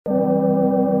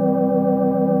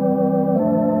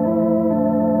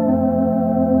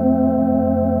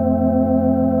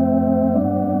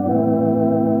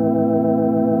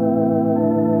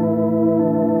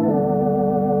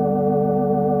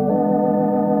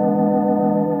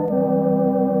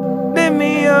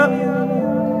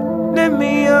lift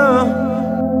me up,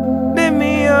 lift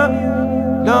me up,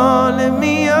 Lord, lift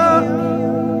me up,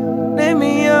 lift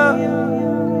me up,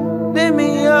 lift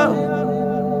me up.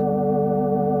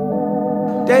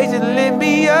 They just lift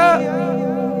me up,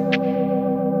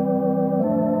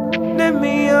 lift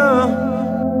me up.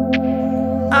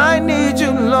 I need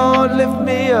you, Lord, lift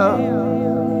me up,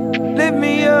 lift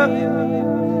me up,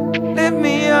 lift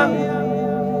me up.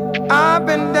 I've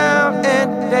been down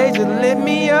and they just lift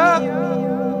me up.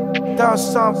 Thought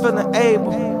some feeling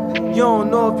able, you don't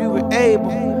know if you were able.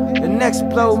 The next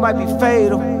blow might be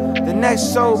fatal, the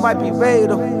next soul might be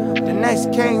fatal, the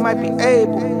next king might be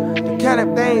able. The kind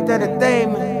of thing that a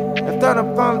demon if done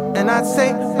upon, and I'd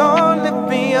say, Lord, lift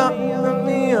me up, lift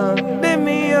me up, lift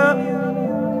me up,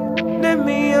 lift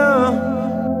me up,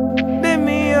 lift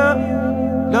me up,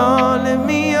 Lord, lift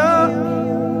me up,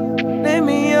 lift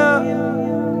me up,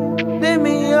 lift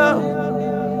me up.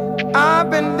 I've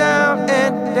been down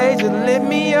and they just lift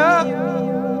me up,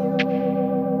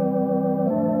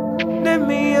 lift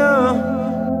me up.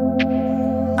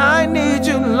 I need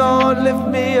you, Lord, lift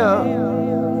me up,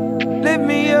 lift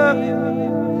me up,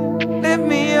 lift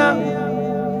me up.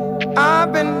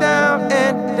 I've been down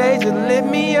and they just lift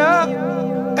me up.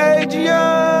 Adrian,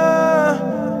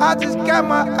 I just got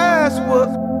my ass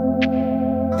whooped.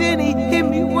 Then he hit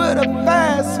me with a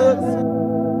fast hook.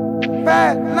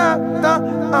 Bad luck,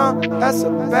 that's a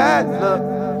bad look.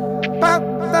 Pop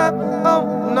up, oh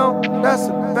no, that's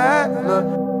a bad look.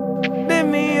 Lift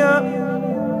me up,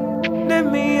 lift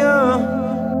me up,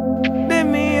 lift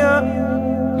me up,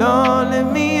 Lord,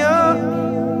 lift me up,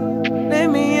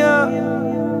 lift me up,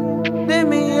 lift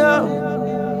me up.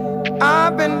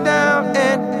 I've been down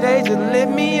and they just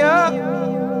lift me up,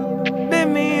 lift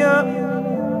me up,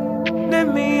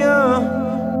 lift me up.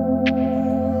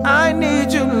 I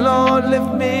need you, Lord,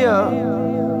 lift me up,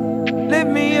 lift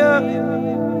me up,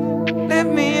 lift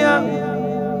me up.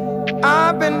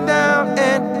 I've been down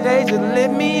and they just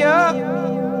lift me up.